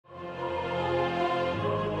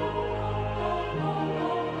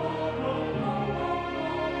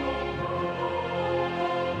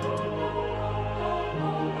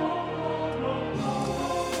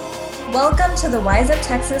Welcome to the Wise Up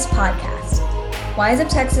Texas podcast. Wise Up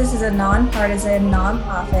Texas is a nonpartisan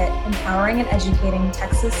nonprofit empowering and educating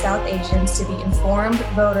Texas South Asians to be informed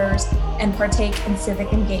voters and partake in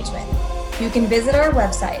civic engagement. You can visit our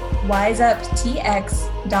website,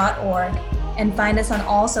 wiseuptx.org, and find us on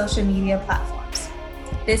all social media platforms.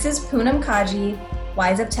 This is Poonam Kaji,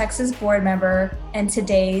 Wise Up Texas board member, and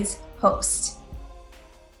today's host.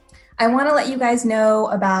 I want to let you guys know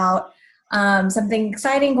about something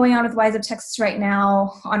exciting going on with Wise Up Texas right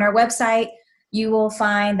now. On our website, you will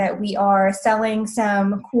find that we are selling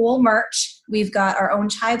some cool merch. We've got our own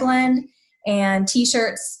chai blend and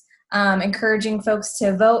t-shirts, encouraging folks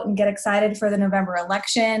to vote and get excited for the November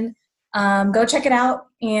election. Go check it out,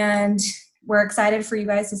 and we're excited for you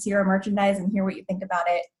guys to see our merchandise and hear what you think about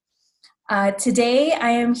it. Today,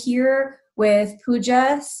 I am here with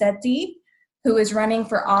Pooja Sethi, who is running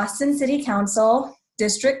for Austin City Council,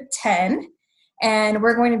 District 10, and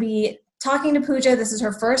we're going to be talking to Pooja. This is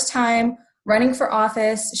her first time running for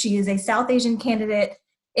office. She is a South Asian candidate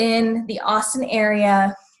in the Austin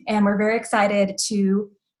area, and we're very excited to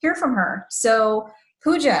hear from her. So,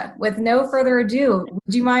 Pooja, with no further ado,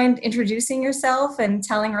 would you mind introducing yourself and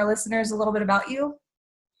telling our listeners a little bit about you?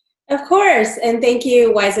 Of course, and thank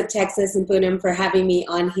you, Wise Up Texas and Poonam, for having me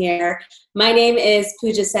on here. My name is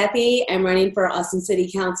Pooja Sethi. I'm running for Austin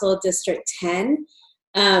City Council, District 10.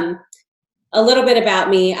 A little bit about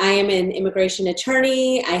me. I am an immigration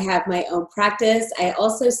attorney. I have my own practice. I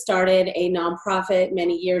also started a nonprofit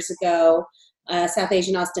many years ago, South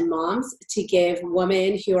Asian Austin Moms, to give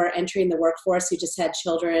women who are entering the workforce who just had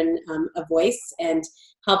children a voice and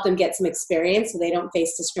help them get some experience so they don't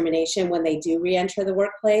face discrimination when they do re-enter the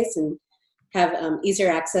workplace and have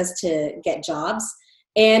easier access to get jobs.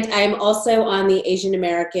 And I'm also on the Asian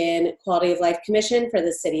American Quality of Life Commission for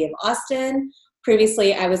the City of Austin.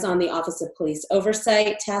 Previously, I was on the Office of Police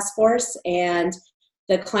Oversight Task Force and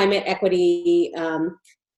the Climate Equity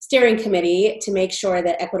Steering Committee to make sure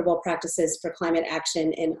that equitable practices for climate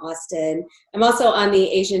action in Austin. I'm also on the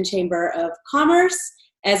Asian Chamber of Commerce,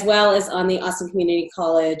 as well as on the Austin Community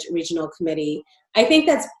College Regional Committee. I think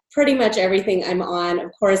that's pretty much everything I'm on. Of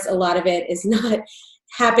course, a lot of it is not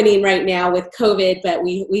happening right now with COVID, but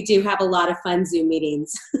we do have a lot of fun Zoom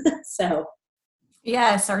meetings. So.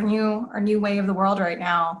 Yes, our new way of the world right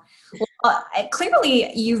now. Well,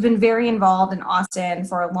 clearly, you've been very involved in Austin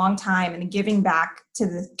for a long time and giving back to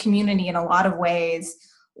the community in a lot of ways.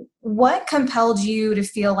 What compelled you to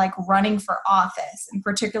feel like running for office, and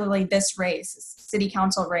particularly this race, city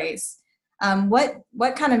council race? What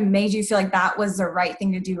kind of made you feel like that was the right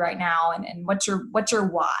thing to do right now, and what's your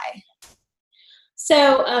why?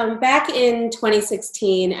 So back in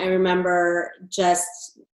 2016, I remember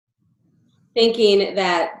just thinking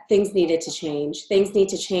that things needed to change. Things need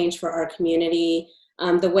to change for our community.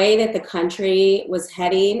 The way that the country was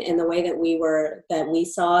heading and the way that we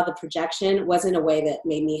saw the projection wasn't a way that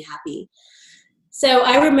made me happy. So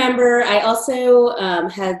I remember I also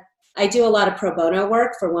I do a lot of pro bono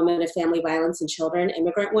work for women of family violence and children,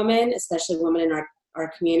 immigrant women, especially women in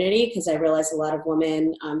our community, because I realize a lot of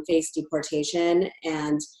women face deportation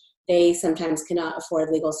and they sometimes cannot afford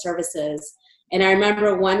legal services. And I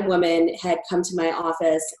remember one woman had come to my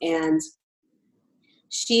office and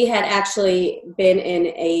she had actually been in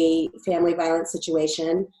a family violence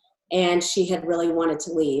situation and she had really wanted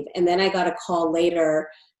to leave. And then I got a call later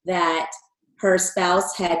that her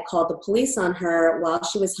spouse had called the police on her while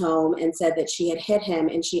she was home and said that she had hit him,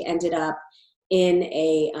 and she ended up in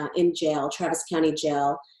jail, Travis County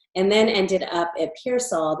Jail, and then ended up at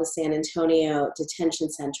Pearsall, the San Antonio Detention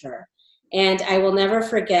Center. And I will never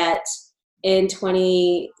forget in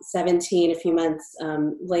 2017, a few months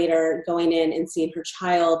later, going in and seeing her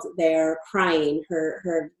child there crying,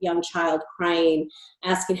 her young child crying,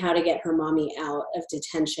 asking how to get her mommy out of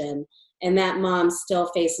detention. And that mom still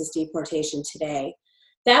faces deportation today.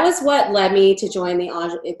 That was what led me to join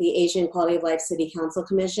the Asian Quality of Life City Council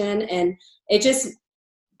Commission. And it just,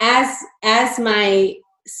 as my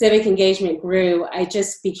civic engagement grew, I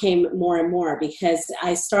just became more and more, because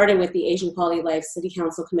I started with the Asian Quality of Life City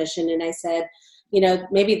Council Commission and I said,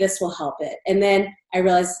 maybe this will help it. And then I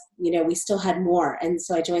realized, we still had more. And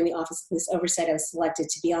so I joined the Office of Police Oversight. I was selected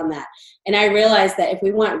to be on that. And I realized that if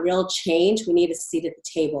we want real change, we need a seat at the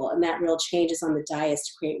table. And that real change is on the dais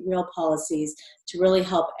to create real policies to really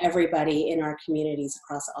help everybody in our communities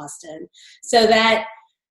across Austin. So that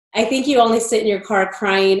I think you only sit in your car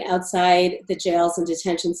crying outside the jails and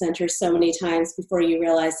detention centers so many times before you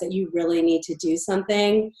realize that you really need to do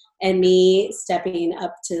something. And me stepping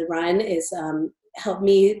up to run is helped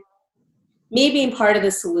me being part of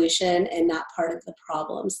the solution and not part of the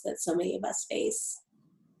problems that so many of us face.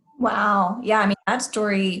 Wow. Yeah. I mean, that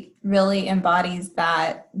story really embodies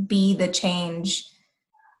that be the change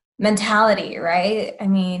mentality, right? I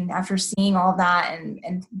mean, after seeing all that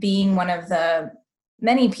and being one of the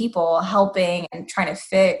many people helping and trying to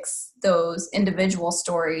fix those individual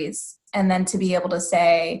stories, and then to be able to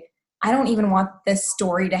say, I don't even want this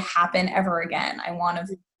story to happen ever again. I want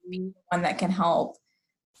to be one that can help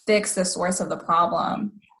fix the source of the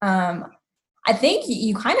problem. I think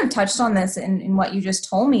you kind of touched on this in what you just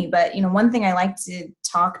told me, but one thing I like to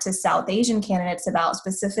talk to South Asian candidates about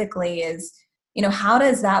specifically is, how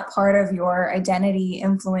does that part of your identity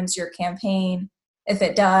influence your campaign? If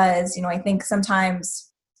it does, I think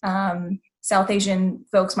sometimes South Asian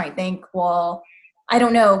folks might think, well, I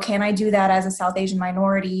don't know, can I do that as a South Asian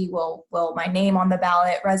minority? Will my name on the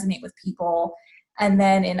ballot resonate with people? And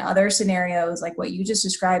then in other scenarios, like what you just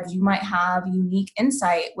described, you might have unique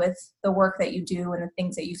insight with the work that you do and the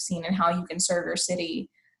things that you've seen and how you can serve your city.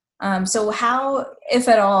 So how, if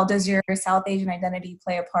at all, does your South Asian identity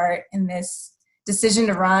play a part in this decision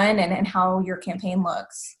to run and how your campaign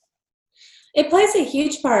looks? It plays a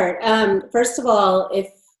huge part. First of all, if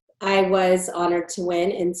I was honored to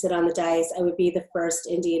win and sit on the dais, I would be the first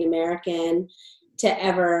Indian American to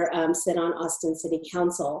ever sit on Austin City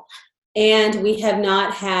Council. And we have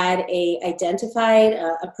not had a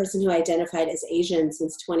person who identified as Asian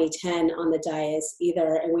since 2010 on the dais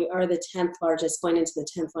either. And we are the 10th largest, going into the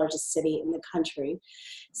 10th largest city in the country.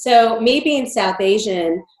 So me being South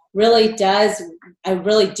Asian I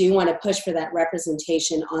really do want to push for that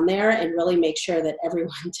representation on there and really make sure that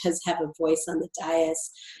everyone does have a voice on the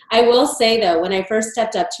dais. I will say though, when I first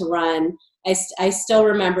stepped up to run, I still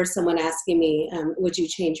remember someone asking me, would you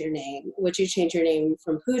change your name? Would you change your name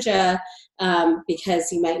from Pooja? Because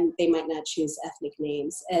they might not choose ethnic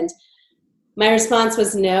names. And my response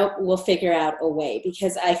was, no, we'll figure out a way,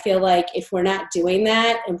 because I feel like if we're not doing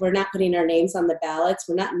that and we're not putting our names on the ballots,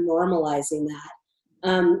 we're not normalizing that.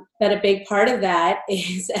 But a big part of that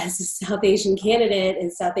is, as a South Asian candidate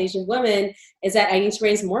and South Asian woman, is that I need to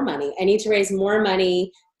raise more money. I need to raise more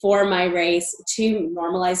money for my race to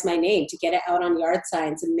normalize my name, to get it out on yard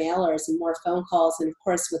signs and mailers and more phone calls. And of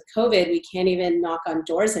course, with COVID, we can't even knock on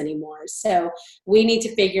doors anymore. So we need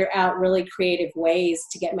to figure out really creative ways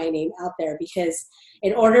to get my name out there, because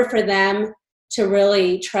in order for them to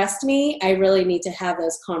really trust me, I really need to have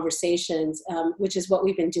those conversations, which is what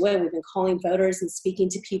we've been doing. We've been calling voters and speaking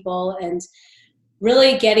to people and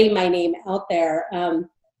really getting my name out there.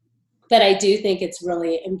 But I do think it's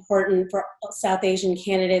really important for South Asian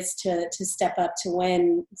candidates to step up to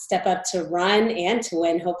win, step up to run and to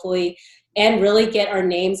win, hopefully, and really get our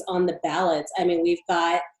names on the ballots. I mean, we've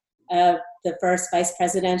got the first vice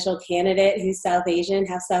presidential candidate who's South Asian,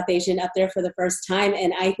 have South Asian up there for the first time.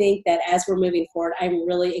 And I think that as we're moving forward, I'm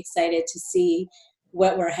really excited to see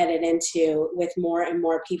what we're headed into with more and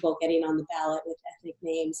more people getting on the ballot with ethnic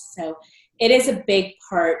names. So it is a big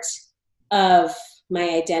part of my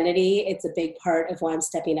identity. It's a big part of why I'm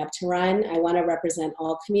stepping up to run. I want to represent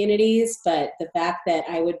all communities, but the fact that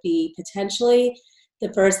I would be potentially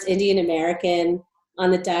the first Indian American on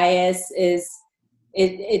the dais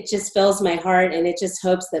it just fills my heart, and it just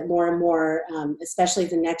hopes that more and more, especially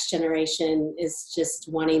the next generation, is just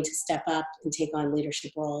wanting to step up and take on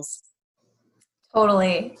leadership roles.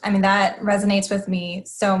 Totally. I mean, that resonates with me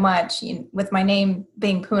so much. With my name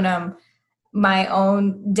being Poonam, my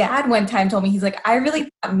own dad one time told me, he's like, I really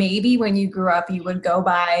thought maybe when you grew up you would go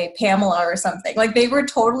by Pamela or something. Like, they were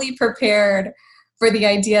totally prepared for the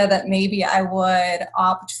idea that maybe I would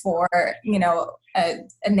opt for,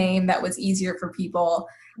 a name that was easier for people.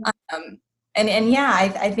 And yeah,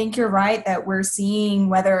 I think you're right that we're seeing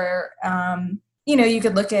whether, you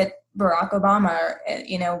could look at Barack Obama,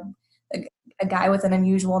 a guy with an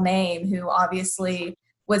unusual name who obviously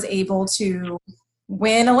was able to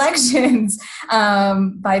win elections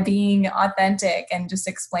by being authentic and just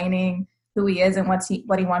explaining who he is and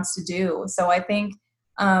what he wants to do. So I think,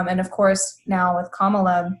 and of course now with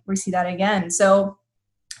Kamala, we see that again. So,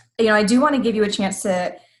 I do want to give you a chance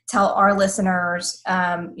to tell our listeners,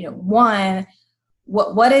 one,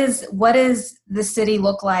 what is the city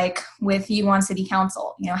look like with you on city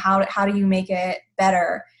council? How do you make it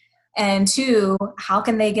better? And two, how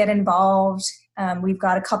can they get involved? We've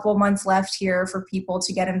got a couple months left here for people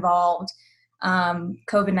to get involved.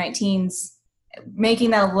 COVID-19's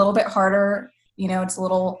making that a little bit harder. It's a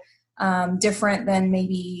little different than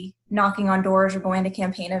maybe knocking on doors or going to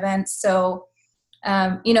campaign events. So,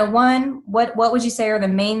 one, what would you say are the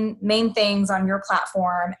main things on your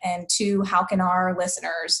platform? And two, how can our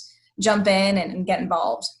listeners jump in and get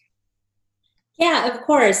involved? Yeah, of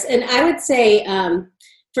course. And I would say,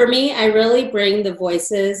 For me, I really bring the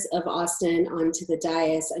voices of Austin onto the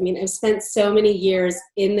dais. I mean, I've spent so many years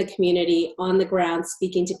in the community, on the ground,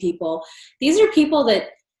 speaking to people. These are people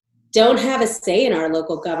that don't have a say in our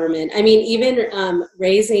local government. I mean, even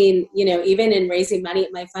even in raising money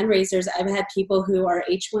at my fundraisers, I've had people who are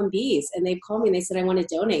H-1Bs, and they've called me and they said, I want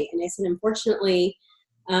to donate. And I said, unfortunately,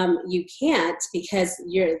 you can't, because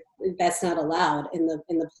that's not allowed in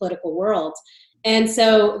the political world. And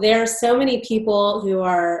so there are so many people who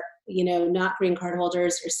are, not green card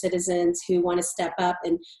holders or citizens who want to step up,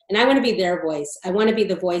 and I want to be their voice. I want to be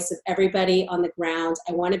the voice of everybody on the ground.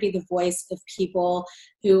 I want to be the voice of people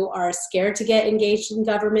who are scared to get engaged in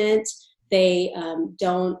government. They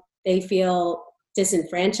feel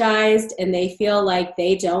disenfranchised, and they feel like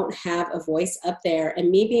they don't have a voice up there. And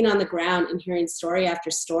me being on the ground and hearing story after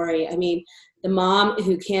story, I mean, the mom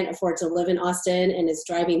who can't afford to live in Austin and is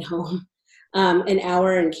driving home an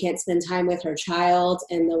hour and can't spend time with her child,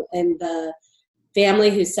 and the family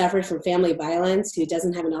who suffers from family violence, who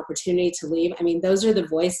doesn't have an opportunity to leave. I mean, those are the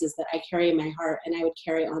voices that I carry in my heart, and I would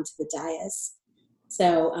carry onto the dais.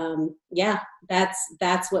 So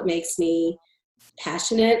that's what makes me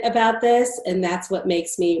passionate about this, and that's what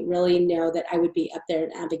makes me really know that I would be up there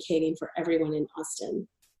and advocating for everyone in Austin.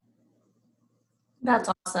 That's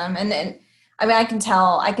awesome. And I mean, I can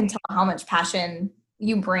tell how much passion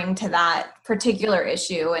you bring to that particular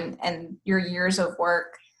issue, and your years of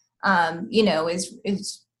work,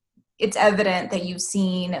 is it's evident that you've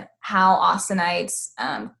seen how Austinites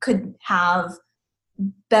could have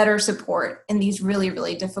better support in these really,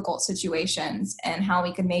 really difficult situations, and how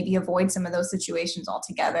we could maybe avoid some of those situations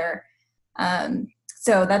altogether.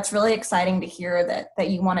 So that's really exciting to hear that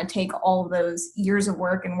you want to take all of those years of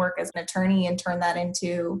work and work as an attorney and turn that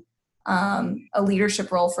into a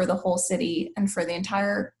leadership role for the whole city and for the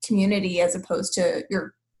entire community, as opposed to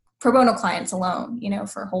your pro bono clients alone,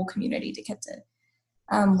 for a whole community to get to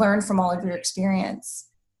learn from all of your experience.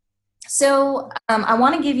 So I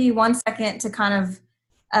want to give you 1 second to kind of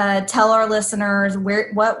tell our listeners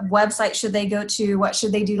what website should they go to, what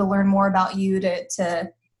should they do to learn more about you,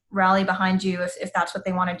 to rally behind you if that's what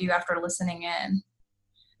they want to do after listening in.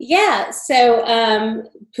 Yeah, so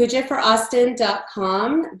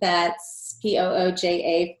pooja4austin.com, that's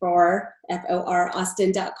POOJA for FOR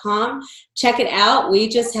Austin.com. Check it out. We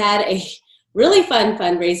just had a really fun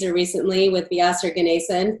fundraiser recently with Vyasar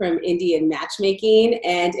Ganesan from Indian Matchmaking,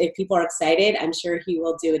 and if people are excited, I'm sure he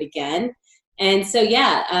will do it again. And so, we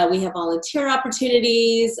have volunteer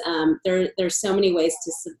opportunities. There's so many ways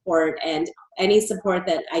to support, and any support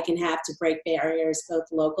that I can have to break barriers, both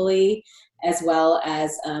locally as well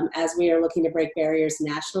as we are looking to break barriers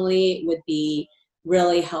nationally, would be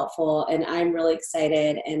really helpful. And I'm really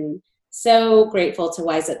excited and so grateful to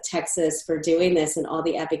Wise Up Texas for doing this and all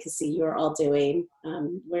the advocacy you're all doing.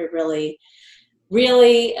 We're really,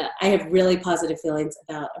 I have really positive feelings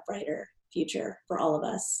about a brighter future for all of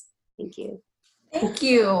us. Thank you. Thank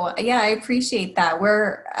you. Yeah, I appreciate that.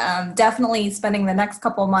 We're definitely spending the next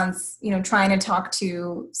couple of months, trying to talk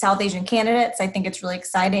to South Asian candidates. I think it's really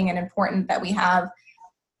exciting and important that we have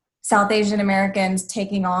South Asian Americans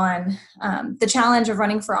taking on the challenge of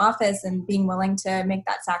running for office and being willing to make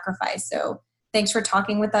that sacrifice. So thanks for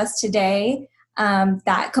talking with us today.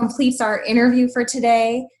 That completes our interview for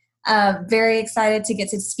today. Very excited to get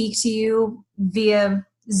to speak to you via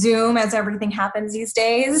Zoom, as everything happens these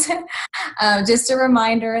days. Just a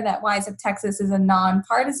reminder that Wise Up Texas is a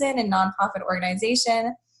nonpartisan and nonprofit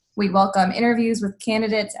organization. We welcome interviews with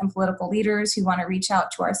candidates and political leaders who want to reach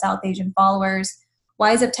out to our South Asian followers.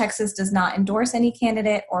 Wise Up Texas does not endorse any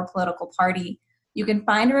candidate or political party. You can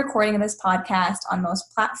find a recording of this podcast on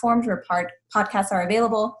most platforms where podcasts are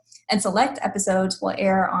available, and select episodes will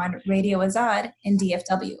air on Radio Azad in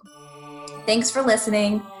DFW. Thanks for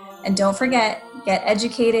listening. And don't forget, get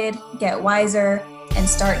educated, get wiser, and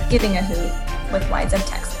start giving a hoot with Wise Up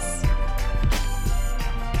Texas.